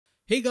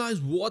Hey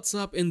guys, what's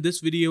up? In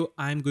this video,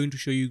 I'm going to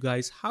show you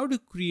guys how to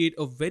create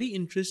a very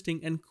interesting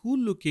and cool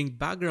looking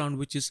background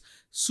which is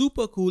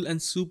super cool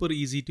and super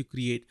easy to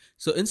create.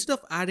 So instead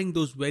of adding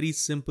those very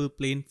simple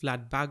plain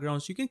flat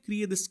backgrounds, you can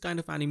create this kind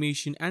of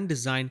animation and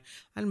design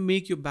and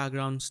make your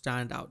background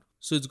stand out.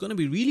 So it's going to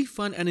be really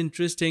fun and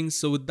interesting.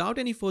 So without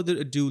any further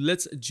ado,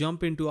 let's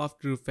jump into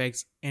After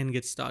Effects and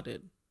get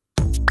started.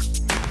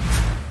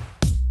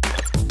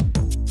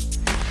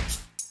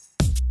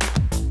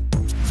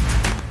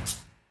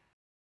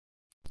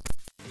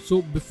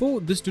 So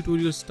before this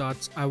tutorial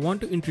starts, I want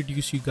to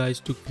introduce you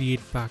guys to Create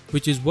Pack,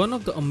 which is one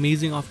of the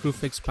amazing After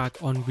Effects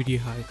pack on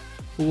VideoHive.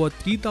 Over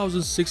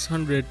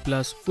 3600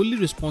 plus fully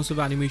responsive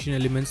animation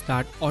elements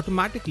that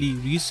automatically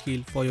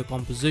rescale for your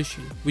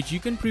composition, which you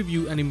can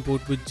preview and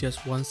import with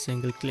just one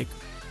single click.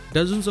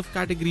 Dozens of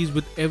categories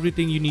with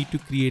everything you need to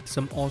create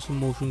some awesome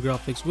motion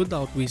graphics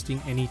without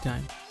wasting any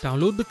time.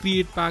 Download the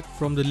Create Pack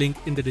from the link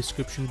in the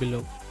description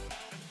below.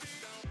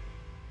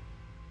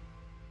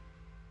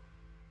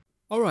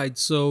 Alright,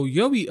 so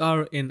here we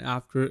are in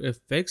After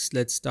Effects.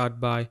 Let's start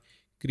by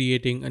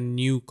creating a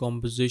new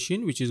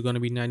composition which is going to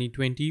be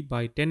 9020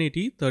 by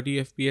 1080,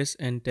 30 fps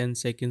and 10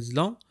 seconds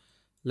long.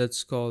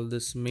 Let's call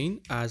this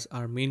main as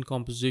our main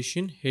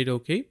composition. Hit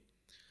OK.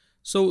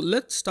 So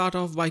let's start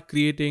off by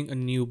creating a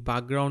new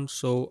background.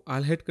 So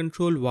I'll hit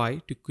Ctrl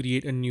Y to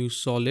create a new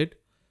solid.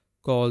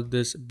 Call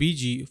this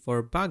BG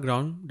for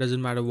background.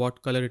 Doesn't matter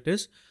what color it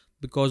is,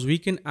 because we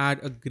can add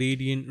a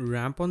gradient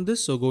ramp on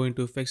this. So go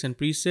into effects and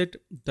preset,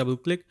 double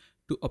click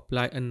to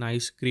apply a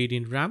nice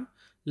gradient ramp.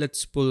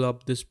 Let's pull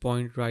up this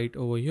point right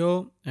over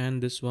here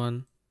and this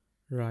one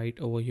right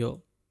over here.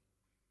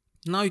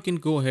 Now you can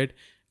go ahead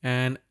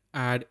and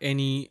add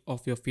any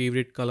of your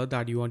favorite color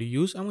that you want to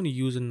use. I'm going to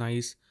use a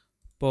nice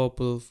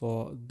purple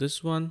for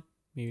this one.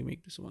 Maybe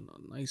make this one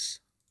a nice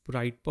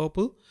bright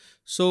purple.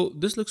 So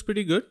this looks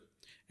pretty good.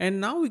 And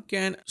now we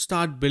can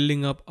start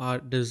building up our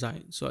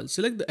design. So I'll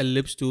select the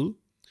ellipse tool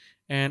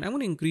and I'm going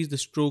to increase the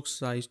stroke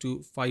size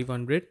to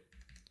 500.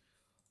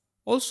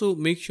 Also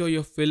make sure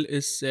your fill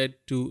is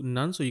set to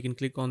none. So you can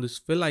click on this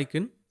fill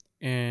icon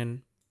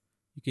and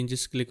you can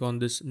just click on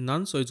this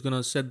none. So it's going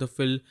to set the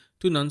fill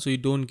to none so you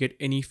don't get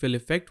any fill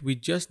effect. We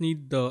just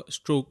need the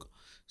stroke.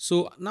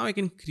 So now I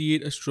can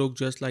create a stroke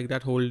just like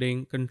that,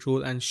 holding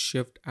Control and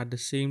Shift at the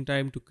same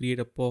time to create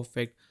a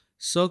perfect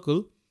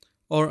circle.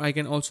 Or I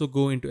can also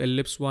go into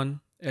ellipse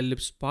 1,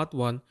 ellipse path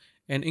 1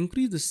 and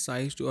increase the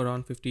size to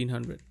around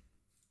 1500.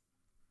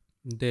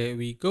 There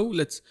we go.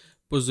 Let's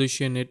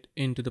position it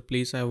into the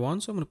place I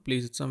want. So I'm going to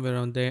place it somewhere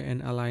around there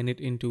and align it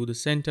into the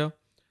center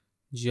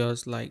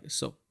just like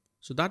so.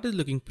 So that is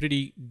looking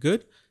pretty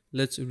good.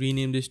 Let's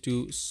rename this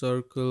to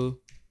circle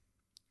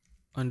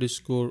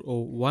underscore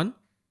 01.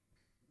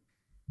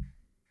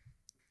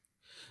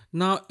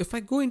 Now if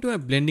I go into my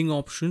blending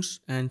options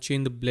and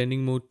change the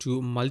blending mode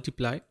to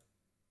multiply,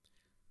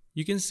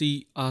 you can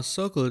see our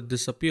circle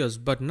disappears.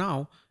 But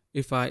now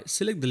if I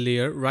select the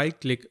layer, right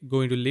click,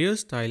 go into layer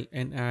style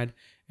and add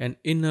an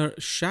inner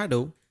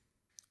shadow,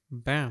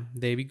 bam,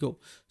 there we go.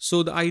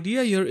 So the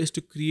idea here is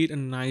to create a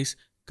nice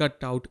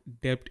cutout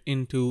depth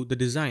into the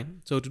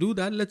design. So to do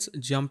that, let's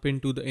jump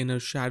into the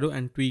inner shadow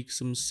and tweak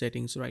some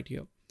settings right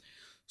here.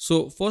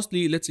 So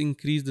firstly, let's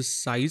increase the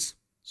size.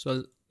 So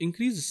I'll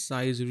increase the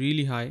size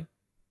really high,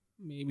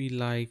 maybe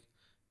like,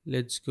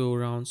 let's go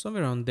around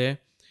somewhere around there.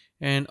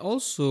 And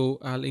also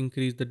I'll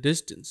increase the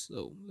distance.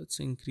 So let's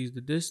increase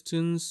the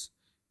distance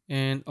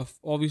and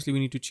obviously we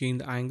need to change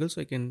the angle.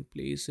 So I can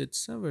place it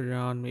somewhere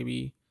around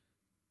maybe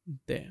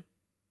there.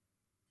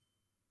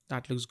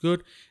 That looks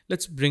good.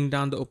 Let's bring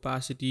down the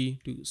opacity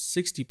to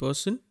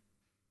 60%.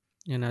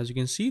 And as you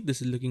can see,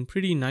 this is looking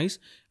pretty nice.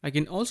 I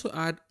can also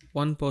add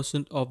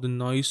 1% of the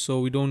noise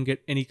so we don't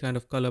get any kind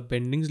of color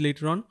bendings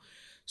later on.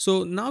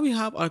 So now we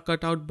have our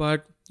cutout,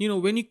 but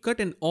when you cut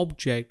an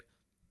object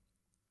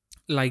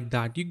like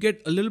that, you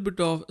get a little bit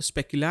of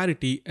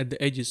specularity at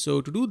the edges. So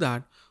to do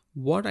that,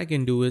 what I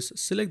can do is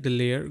select the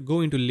layer,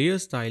 go into layer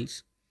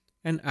styles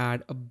and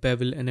add a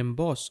bevel and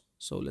emboss.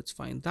 So let's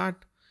find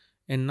that.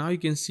 And now you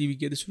can see we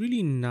get this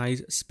really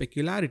nice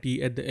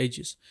specularity at the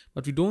edges,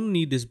 but we don't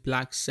need this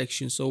black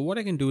section. So what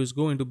I can do is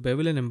go into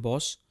bevel and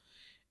emboss,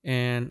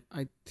 and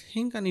I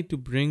think I need to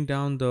bring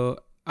down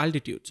the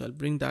altitude. So I'll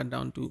bring that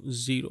down to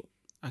 0.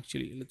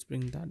 Actually, let's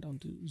bring that down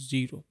to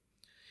 0.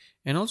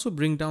 And also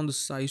bring down the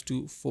size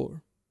to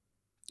 4.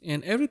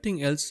 And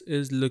everything else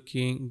is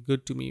looking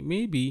good to me.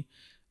 Maybe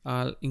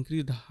I'll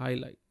increase the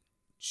highlight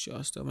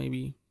just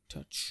maybe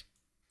touch.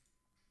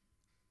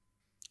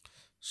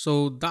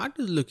 So that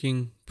is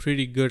looking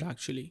pretty good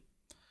actually.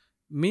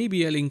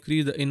 Maybe I'll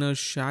increase the inner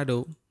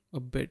shadow a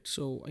bit.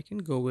 So I can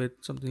go with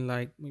something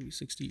like maybe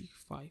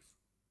 65.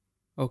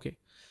 Okay,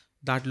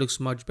 that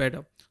looks much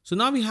better. So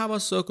now we have our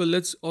circle.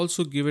 Let's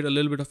also give it a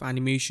little bit of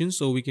animation.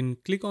 So we can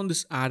click on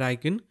this add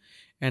icon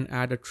and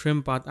add a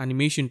trim path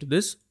animation to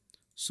this.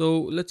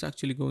 So let's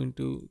actually go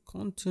into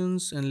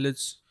contents and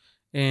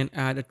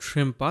add a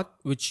trim path,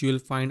 which you'll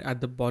find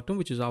at the bottom,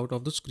 which is out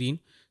of the screen.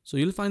 So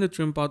you'll find the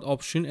trim path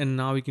option, and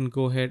now we can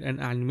go ahead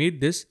and animate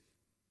this.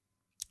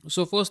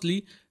 So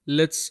firstly,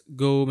 let's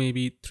go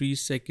maybe 3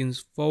 seconds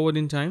forward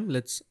in time.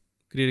 Let's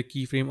create a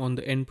keyframe on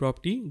the end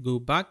property, go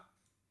back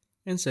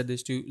and set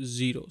this to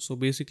 0. So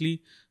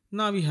basically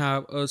now we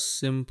have a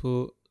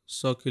simple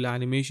circular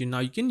animation. Now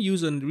you can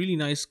use a really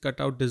nice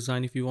cutout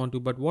design if you want to,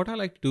 but what I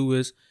like to do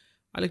is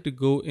I like to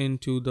go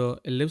into the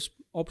ellipse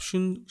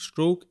option,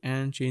 stroke,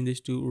 and change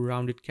this to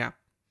rounded cap.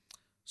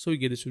 So you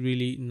get this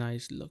really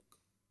nice look.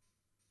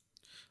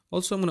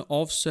 Also, I'm going to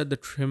offset the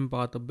trim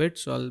path a bit.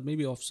 So I'll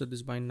maybe offset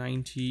this by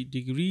 90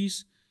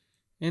 degrees.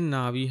 And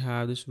now we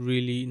have this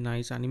really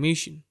nice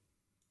animation.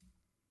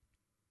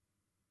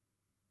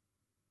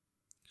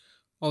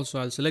 Also,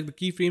 I'll select the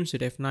keyframes,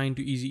 hit F9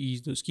 to easy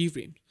ease those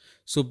keyframes.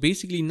 So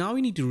basically now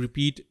we need to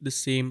repeat the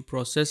same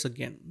process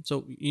again.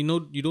 So you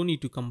don't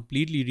need to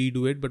completely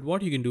redo it, but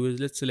what you can do is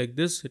let's select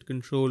this, hit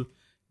Control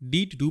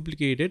D to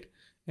duplicate it.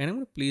 And I'm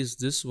going to place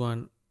this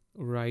one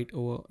right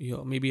over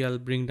here. Maybe I'll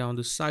bring down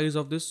the size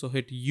of this. So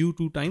hit U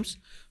 2 times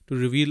to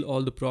reveal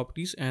all the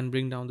properties and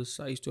bring down the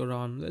size to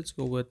around, let's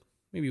go with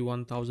maybe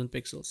 1000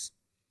 pixels.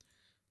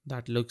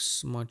 That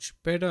looks much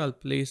better. I'll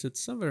place it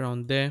somewhere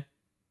around there.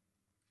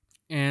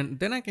 And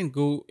then I can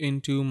go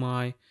into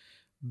my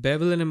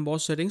bevel and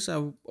emboss settings.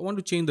 I want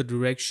to change the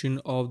direction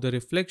of the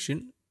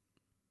reflection,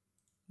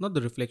 not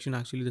the reflection,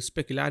 actually the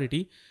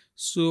specularity.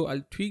 So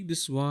I'll tweak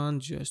this one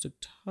just a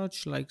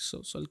touch like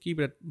so. So I'll keep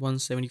it at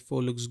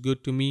 174, looks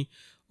good to me.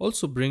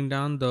 Also bring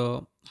down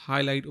the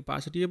highlight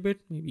opacity a bit,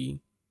 maybe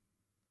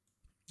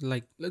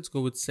like let's go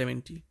with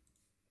 70.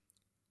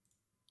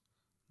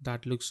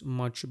 That looks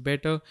much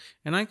better.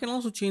 And I can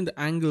also change the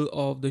angle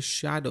of the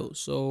shadow.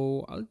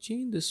 So I'll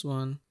change this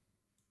one.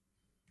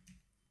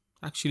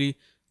 Actually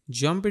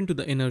jump into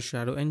the inner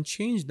shadow and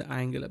change the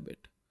angle a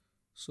bit.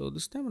 So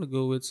this time I'm going to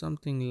go with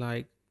something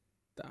like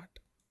that.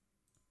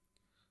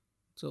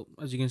 So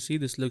as you can see,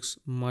 this looks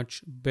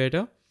much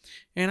better.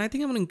 And I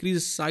think I'm going to increase the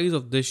size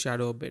of this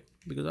shadow a bit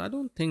because I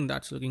don't think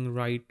that's looking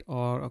right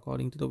or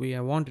according to the way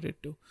I wanted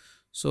it to.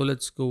 So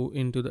let's go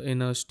into the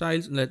inner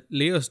styles,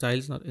 layer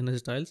styles, not inner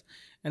styles,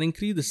 and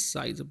increase the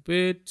size a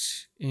bit.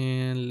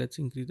 And let's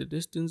increase the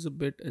distance a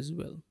bit as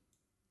well.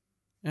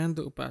 And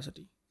the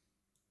opacity.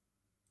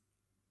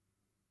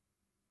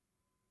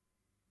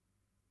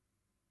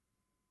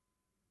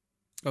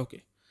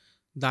 Okay,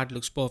 that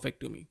looks perfect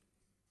to me.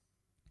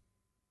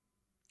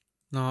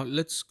 Now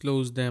let's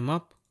close them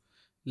up.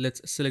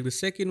 Let's select the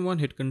second one,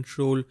 hit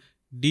Control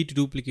D to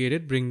duplicate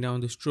it, bring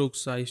down the stroke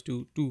size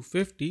to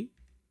 250.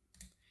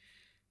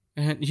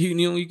 And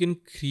you can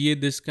create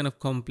this kind of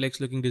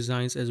complex looking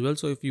designs as well.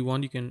 So if you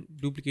want, you can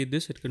duplicate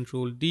this, hit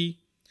Control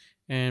D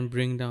and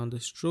bring down the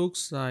stroke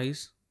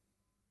size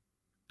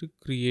to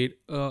create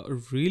a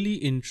really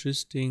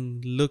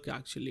interesting look.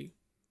 Actually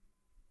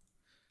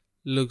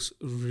looks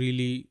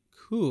really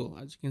cool,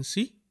 as you can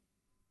see.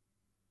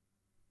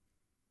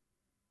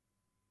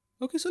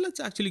 Okay, so let's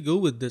actually go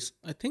with this.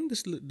 I think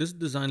this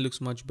design looks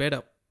much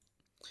better.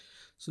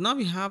 So now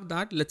we have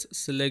that. Let's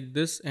select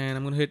this and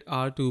I'm going to hit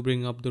R to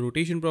bring up the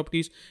rotation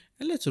properties,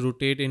 and let's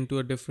rotate into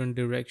a different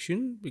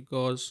direction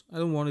because I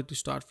don't want it to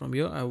start from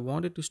here. I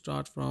want it to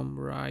start from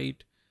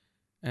right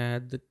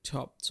at the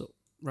top. So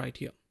right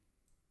here.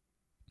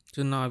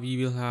 So now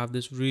we will have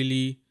this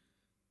really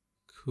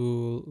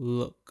cool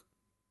look.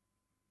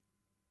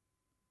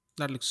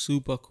 That looks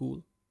super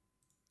cool.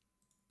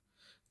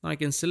 Now I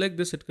can select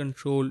this, hit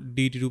Control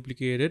D to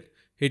duplicate it,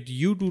 hit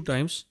U 2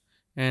 times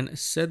and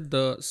set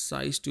the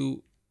size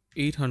to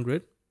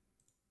 800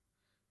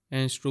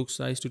 and stroke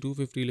size to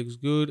 250. Looks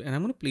good. And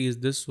I'm going to place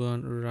this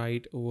one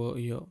right over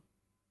here,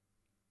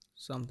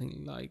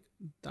 something like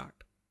that.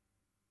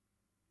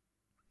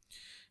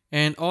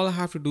 And all I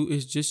have to do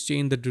is just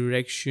change the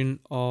direction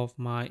of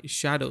my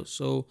shadow.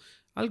 So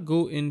I'll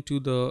go into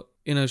the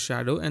inner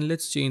shadow and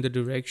let's change the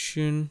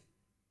direction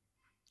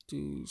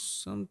to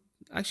some,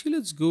 actually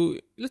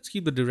let's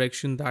keep the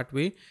direction that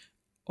way,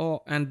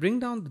 and bring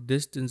down the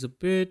distance a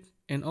bit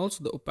and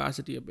also the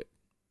opacity a bit.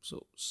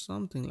 So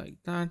something like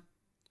that.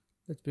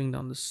 Let's bring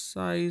down the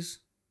size.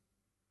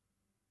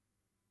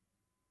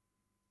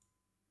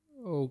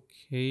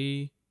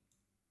 Okay,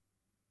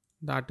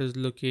 that is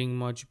looking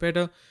much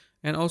better.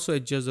 And also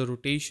adjust the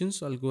rotation.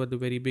 So I'll go at the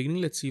very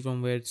beginning. Let's see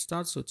from where it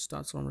starts. So it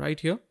starts from right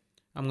here.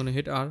 I'm going to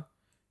hit R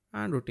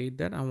and rotate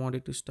that. I want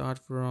it to start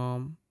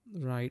from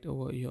right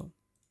over here.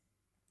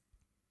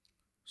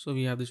 So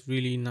we have this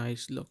really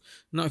nice look.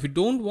 Now if you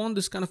don't want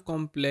this kind of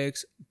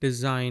complex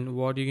design,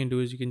 what you can do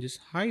is you can just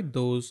hide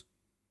those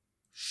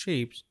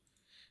shapes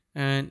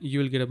and you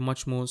will get a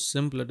much more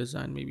simpler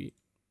design. Maybe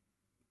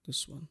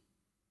this one.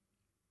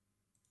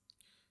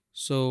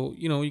 So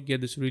you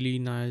get this really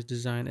nice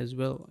design as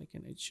well. I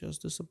can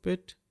adjust this a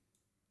bit,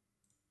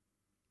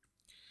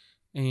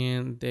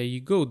 and there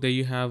you go. There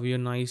you have your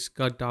nice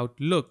cut out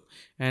look.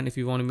 And if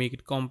you want to make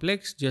it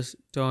complex, just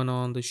turn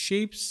on the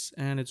shapes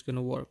and it's going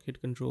to work. Hit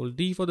Control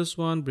D for this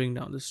one, bring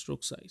down the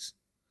stroke size,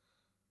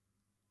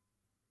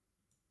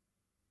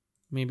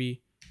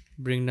 maybe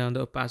bring down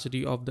the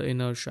opacity of the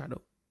inner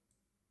shadow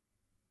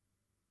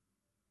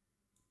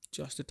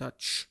just a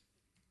touch.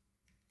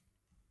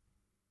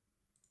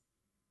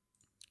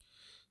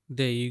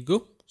 There you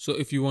go. So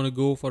if you want to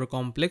go for a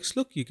complex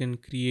look, you can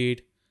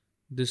create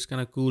this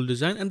kind of cool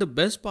design. And the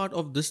best part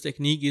of this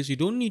technique is you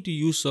don't need to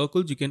use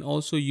circles. You can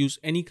also use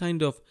any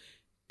kind of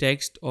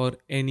text or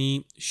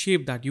any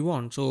shape that you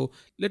want. So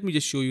let me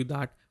just show you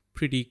that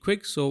pretty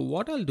quick. So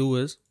what I'll do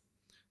is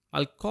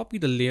I'll copy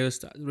the layer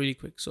style really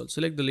quick. So I'll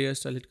select the layer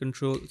style, hit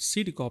Control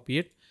C to copy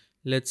it.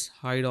 Let's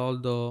hide all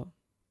the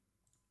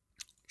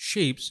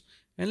shapes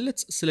and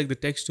let's select the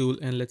text tool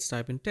and let's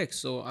type in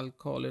text. So I'll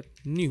call it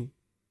new.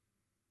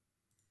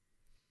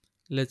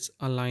 Let's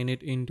align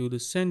it into the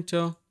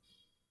center.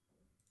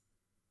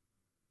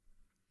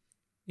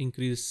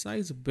 Increase the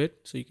size a bit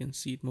so you can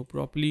see it more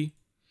properly.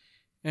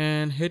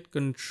 And hit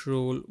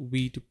Control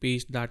V to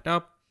paste that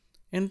up.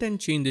 And then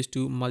change this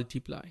to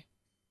multiply.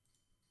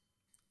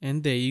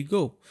 And there you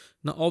go.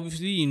 Now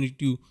obviously you need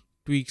to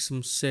tweak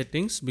some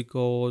settings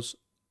because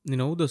you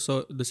know the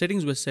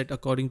settings were set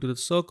according to the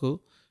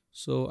circle.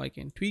 So I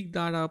can tweak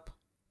that up.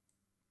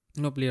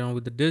 You know, play around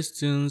with the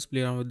distance,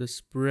 play around with the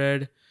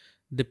spread,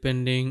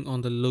 depending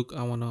on the look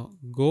I want to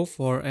go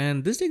for.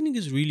 And this technique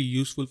is really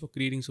useful for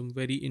creating some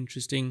very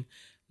interesting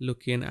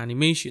looking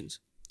animations.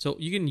 So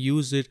you can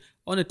use it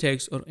on a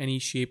text or any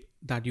shape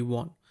that you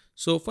want.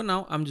 So for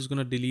now, I'm just going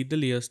to delete the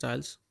layer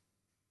styles.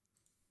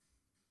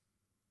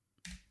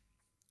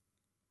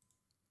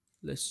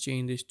 Let's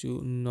change this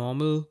to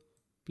normal,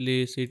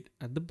 place it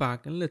at the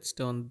back, and let's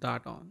turn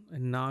that on.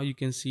 And now you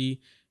can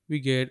see we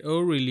get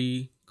a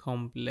really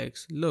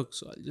complex look.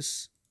 So I'll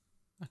just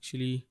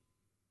actually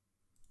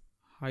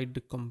hide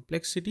the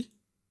complexity.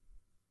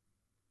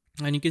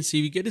 And you can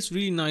see we get this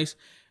really nice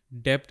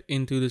depth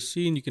into the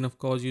scene. You can of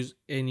course use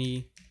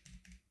any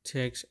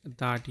text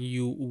that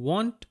you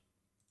want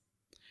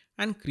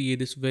and create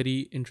this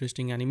very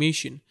interesting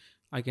animation.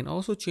 I can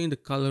also change the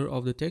color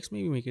of the text,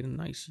 maybe make it a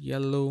nice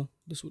yellow.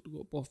 This would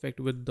go perfect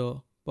with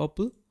the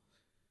purple.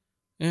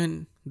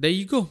 And there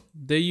you go.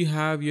 There you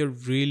have your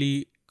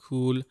really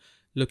cool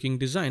looking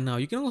design. Now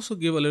you can also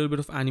give a little bit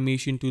of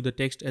animation to the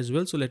text as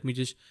well. So let me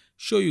just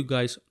show you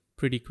guys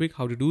pretty quick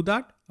how to do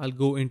that. I'll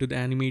go into the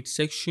animate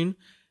section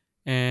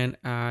and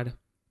add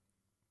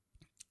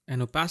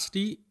an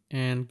opacity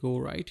and go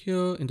right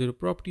here into the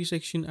property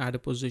section, add a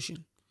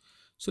position.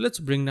 So let's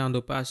bring down the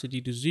opacity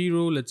to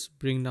 0. Let's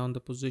bring down the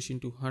position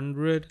to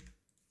 100.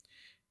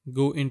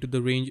 Go into the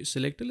range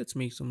selector. Let's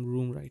make some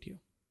room right here.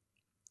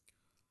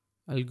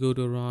 I'll go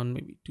to around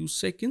maybe 2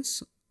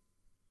 seconds.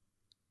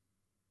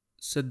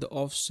 Set the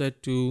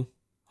offset to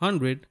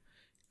 100.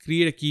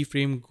 Create a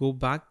keyframe, go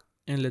back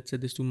and let's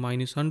set this to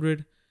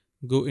 -100.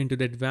 Go into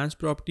the advanced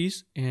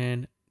properties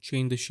and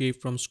change the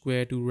shape from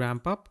square to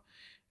ramp up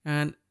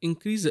and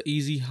increase the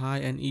easy high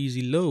and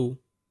easy low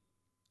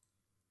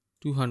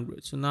to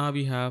 100. So now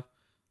we have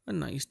a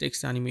nice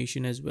text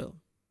animation as well.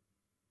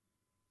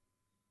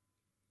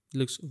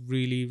 Looks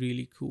really,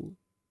 really cool.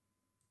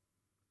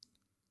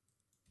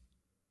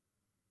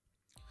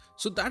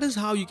 So that is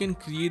how you can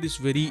create this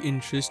very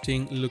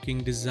interesting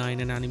looking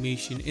design and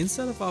animation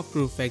inside of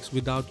After Effects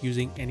without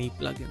using any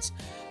plugins.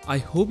 I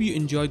hope you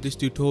enjoyed this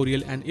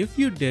tutorial, and if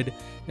you did,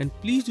 then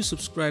please do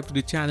subscribe to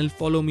the channel,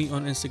 follow me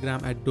on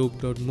Instagram at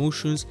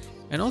dope.motions,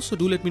 and also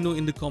do let me know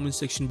in the comment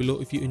section below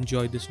if you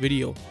enjoyed this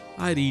video.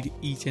 I read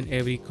each and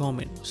every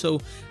comment.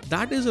 So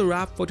that is a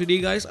wrap for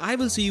today guys. I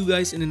will see you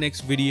guys in the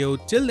next video.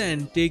 Till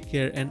then, take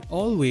care and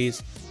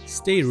always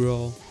stay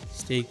raw,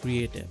 stay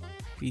creative.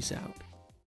 Peace out.